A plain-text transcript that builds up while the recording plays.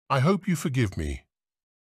I hope you forgive me.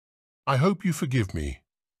 I hope you forgive me.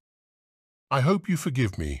 I hope you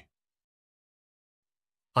forgive me.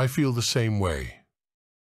 I feel the same way.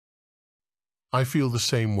 I feel the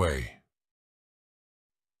same way.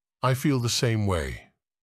 I feel the same way.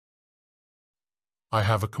 I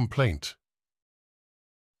have a complaint.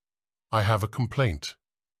 I have a complaint.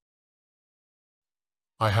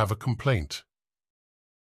 I have a complaint.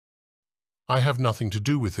 I have nothing to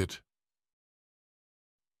do with it.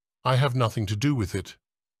 I have nothing to do with it.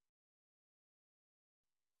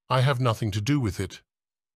 I have nothing to do with it.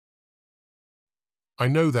 I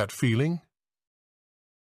know that feeling.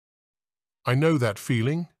 I know that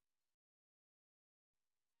feeling.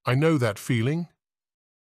 I know that feeling.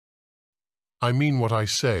 I mean what I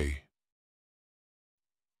say.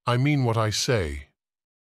 I mean what I say.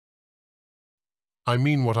 I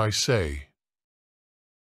mean what I say.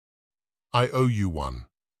 I owe you one.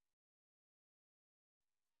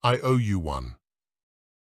 I owe you one.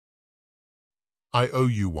 I owe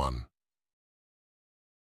you one.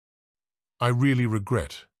 I really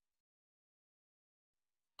regret.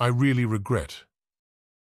 I really regret.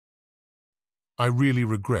 I really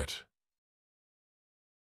regret.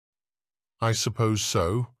 I suppose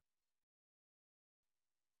so.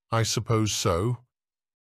 I suppose so.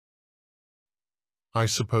 I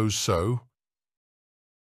suppose so.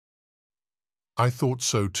 I thought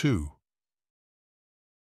so too.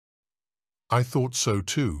 I thought so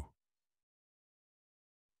too.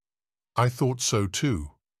 I thought so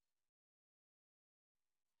too.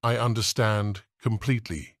 I understand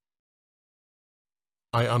completely.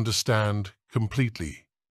 I understand completely.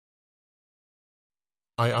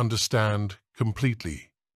 I understand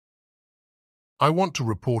completely. I want to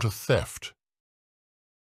report a theft.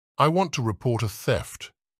 I want to report a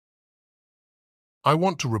theft. I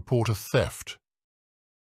want to report a theft.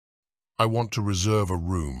 I want to reserve a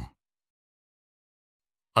room.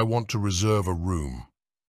 I want to reserve a room.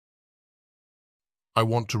 I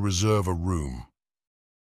want to reserve a room.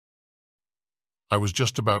 I was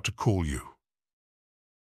just about to call you.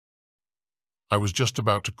 I was just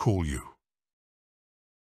about to call you.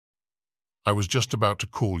 I was just about to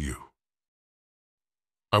call you.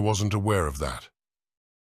 I wasn't aware of that.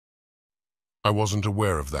 I wasn't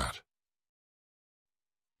aware of that.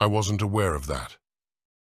 I wasn't aware of that.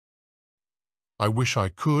 I wish I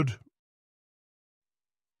could.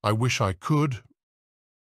 I wish I could.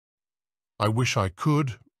 I wish I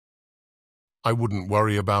could. I wouldn't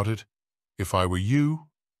worry about it if I were you.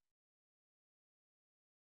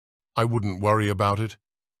 I wouldn't worry about it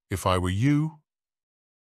if I were you.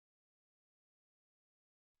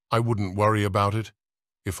 I wouldn't worry about it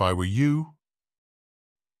if I were you.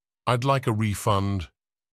 I'd like a refund.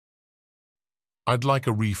 I'd like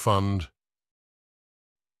a refund.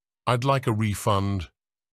 I'd like a refund.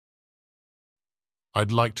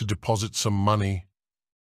 I'd like to deposit some money.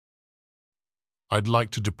 I'd like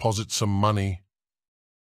to deposit some money.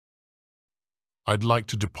 I'd like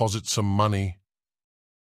to deposit some money.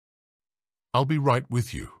 I'll be right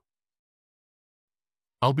with you.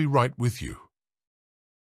 I'll be right with you.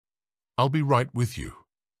 I'll be right with you.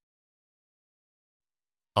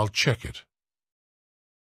 I'll check it.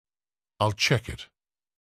 I'll check it.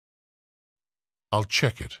 I'll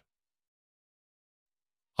check it.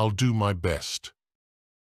 I'll do my best.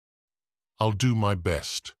 I'll do my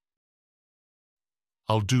best.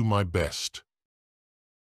 I'll do my best.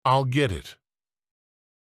 I'll get it.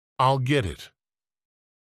 I'll get it.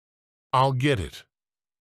 I'll get it.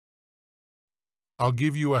 I'll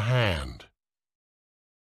give you a hand.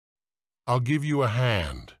 I'll give you a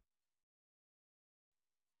hand.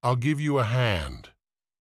 I'll give you a hand.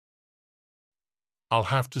 I'll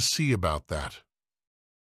have to see about that.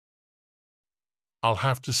 I'll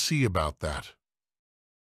have to see about that.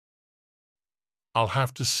 I'll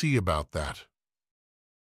have to see about that.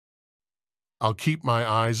 I'll keep my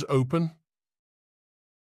eyes open.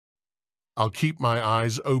 I'll keep my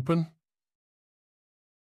eyes open.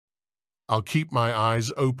 I'll keep my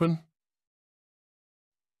eyes open.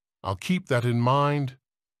 I'll keep that in mind.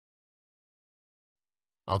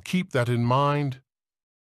 I'll keep that in mind.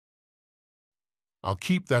 I'll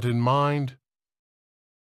keep that in mind.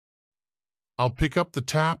 I'll pick up the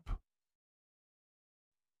tap.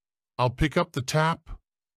 I'll pick up the tap.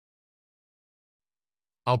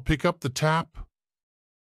 I'll pick up the tap.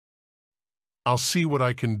 I'll see what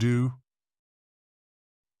I can do.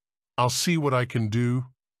 I'll see what I can do.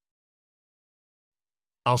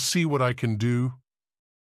 I'll see what I can do.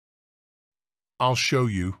 I'll show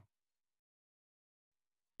you.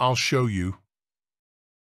 I'll show you.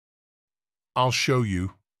 I'll show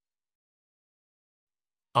you.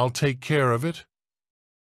 I'll take care of it.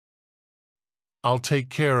 I'll take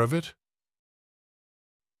care of it.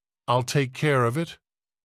 I'll take care of it.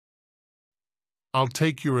 I'll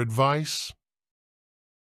take your advice.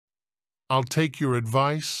 I'll take your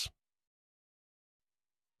advice.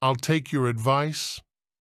 I'll take your advice.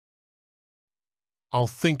 I'll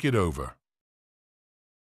think it over.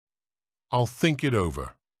 I'll think it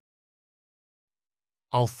over.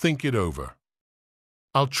 I'll think it over.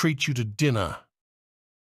 I'll treat you to dinner.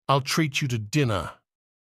 I'll treat you to dinner.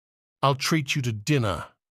 I'll treat you to dinner.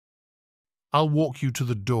 I'll walk you to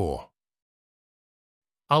the door.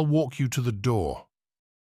 I'll walk you to the door.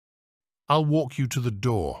 I'll walk you to the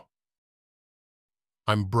door.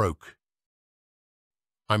 I'm broke.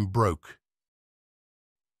 I'm broke.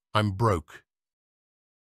 I'm broke.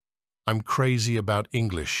 I'm crazy about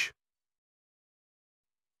English.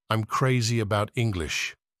 I'm crazy about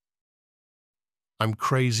English. I'm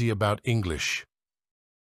crazy about English.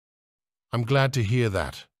 I'm glad to hear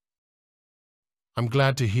that. I'm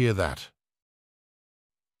glad to hear that.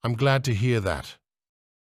 I'm glad to hear that.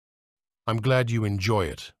 I'm glad you enjoy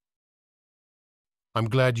it. I'm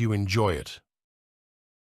glad you enjoy it.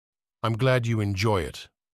 I'm glad you enjoy it.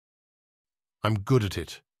 I'm good at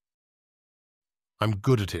it. I'm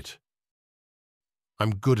good at it.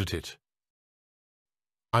 I'm good at it.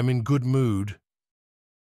 I'm in good mood.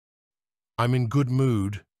 I'm in good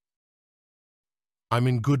mood. I'm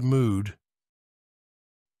in good mood.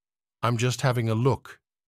 I'm just having a look.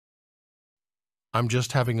 I'm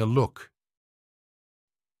just having a look.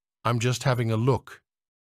 I'm just having a look.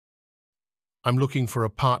 I'm looking for a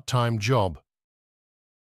part-time job.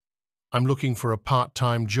 I'm looking for a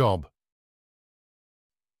part-time job.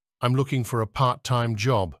 I'm looking for a part-time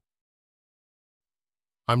job.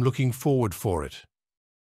 I'm looking forward for it.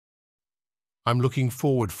 I'm looking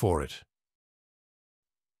forward for it.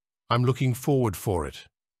 I'm looking forward for it.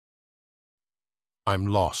 I'm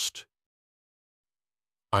lost.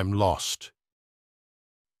 I'm lost.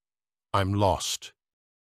 I'm lost.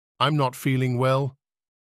 I'm not feeling well.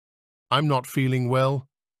 I'm not feeling well.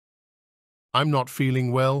 I'm not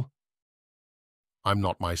feeling well. I'm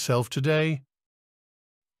not myself today.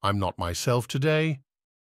 I'm not myself today.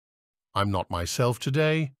 I'm not myself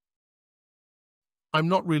today. I'm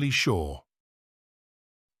not really sure.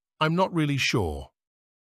 I'm not really sure.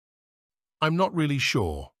 I'm not really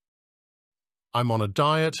sure. I'm on a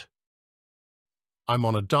diet. I'm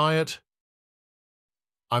on a diet.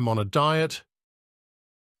 I'm on a diet.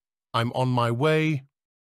 I'm on my way.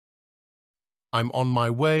 I'm on my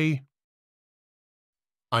way.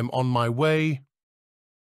 I'm on my way.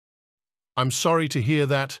 I'm sorry to hear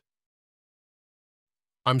that.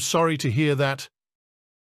 I'm sorry to hear that.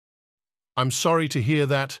 I'm sorry to hear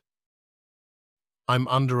that. I'm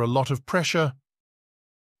under a lot of pressure.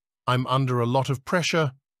 I'm under a lot of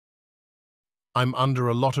pressure. I'm under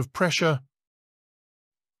a lot of pressure.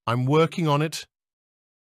 I'm working on it.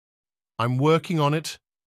 I'm working on it.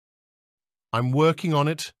 I'm working on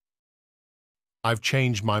it. I've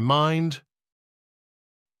changed my mind.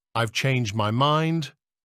 I've changed my mind.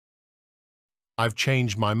 I've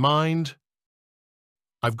changed my mind.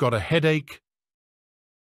 I've got a headache.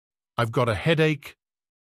 I've got a headache.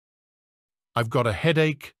 I've got a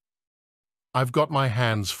headache. I've got my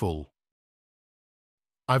hands full.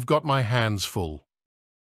 I've got my hands full.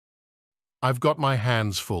 I've got my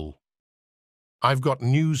hands full. I've got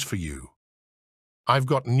news for you. I've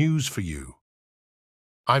got news for you.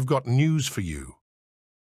 I've got news for you.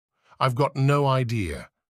 I've got no idea.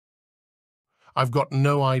 I've got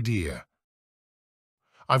no idea.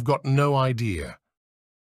 I've got no idea.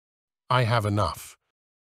 I have enough.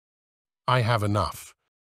 I have enough.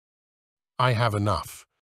 I have enough.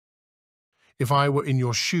 If I were in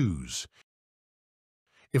your shoes.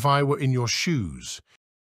 If I were in your shoes.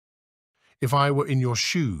 If I were in your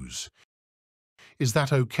shoes. Is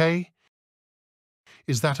that okay?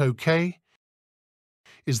 Is that okay?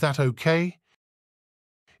 Is that okay?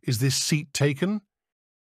 Is this seat taken?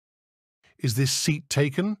 Is this seat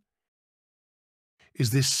taken?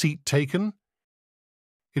 Is this seat taken?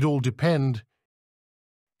 It all depend.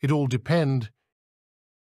 It all depend.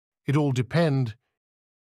 It all depend.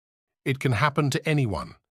 It can happen to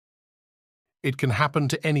anyone. It can happen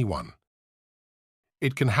to anyone.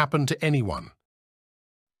 It can happen to anyone.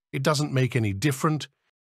 It doesn't make any difference.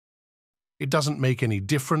 It doesn't make any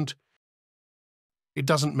difference. It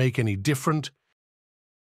doesn't make any difference.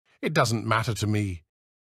 It doesn't matter to me.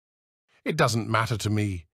 It doesn't matter to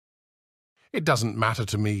me. It doesn't matter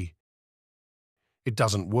to me. It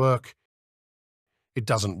doesn't work. It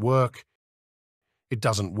doesn't work. It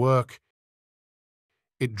doesn't work.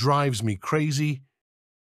 It drives me crazy.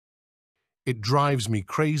 It drives me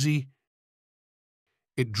crazy.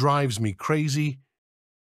 It drives me crazy.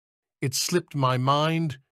 It slipped my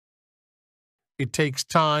mind. It takes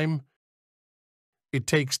time. It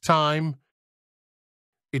takes time.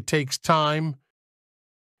 It takes time.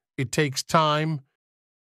 It takes time.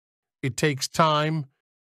 It takes time.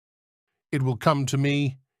 It will come to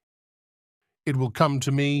me. It will come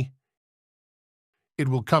to me. It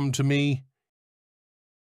will come to me.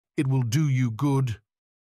 It will do you good.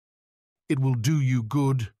 It will do you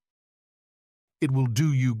good. It will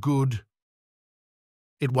do you good.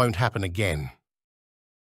 It won't happen again.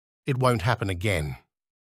 It won't happen again.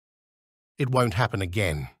 It won't happen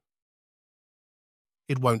again.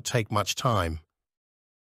 It won't take much time.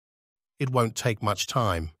 It won't take much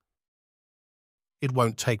time. It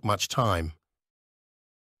won't take much time.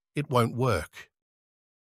 It won't work.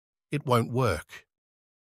 It won't work.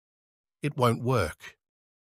 It won't work.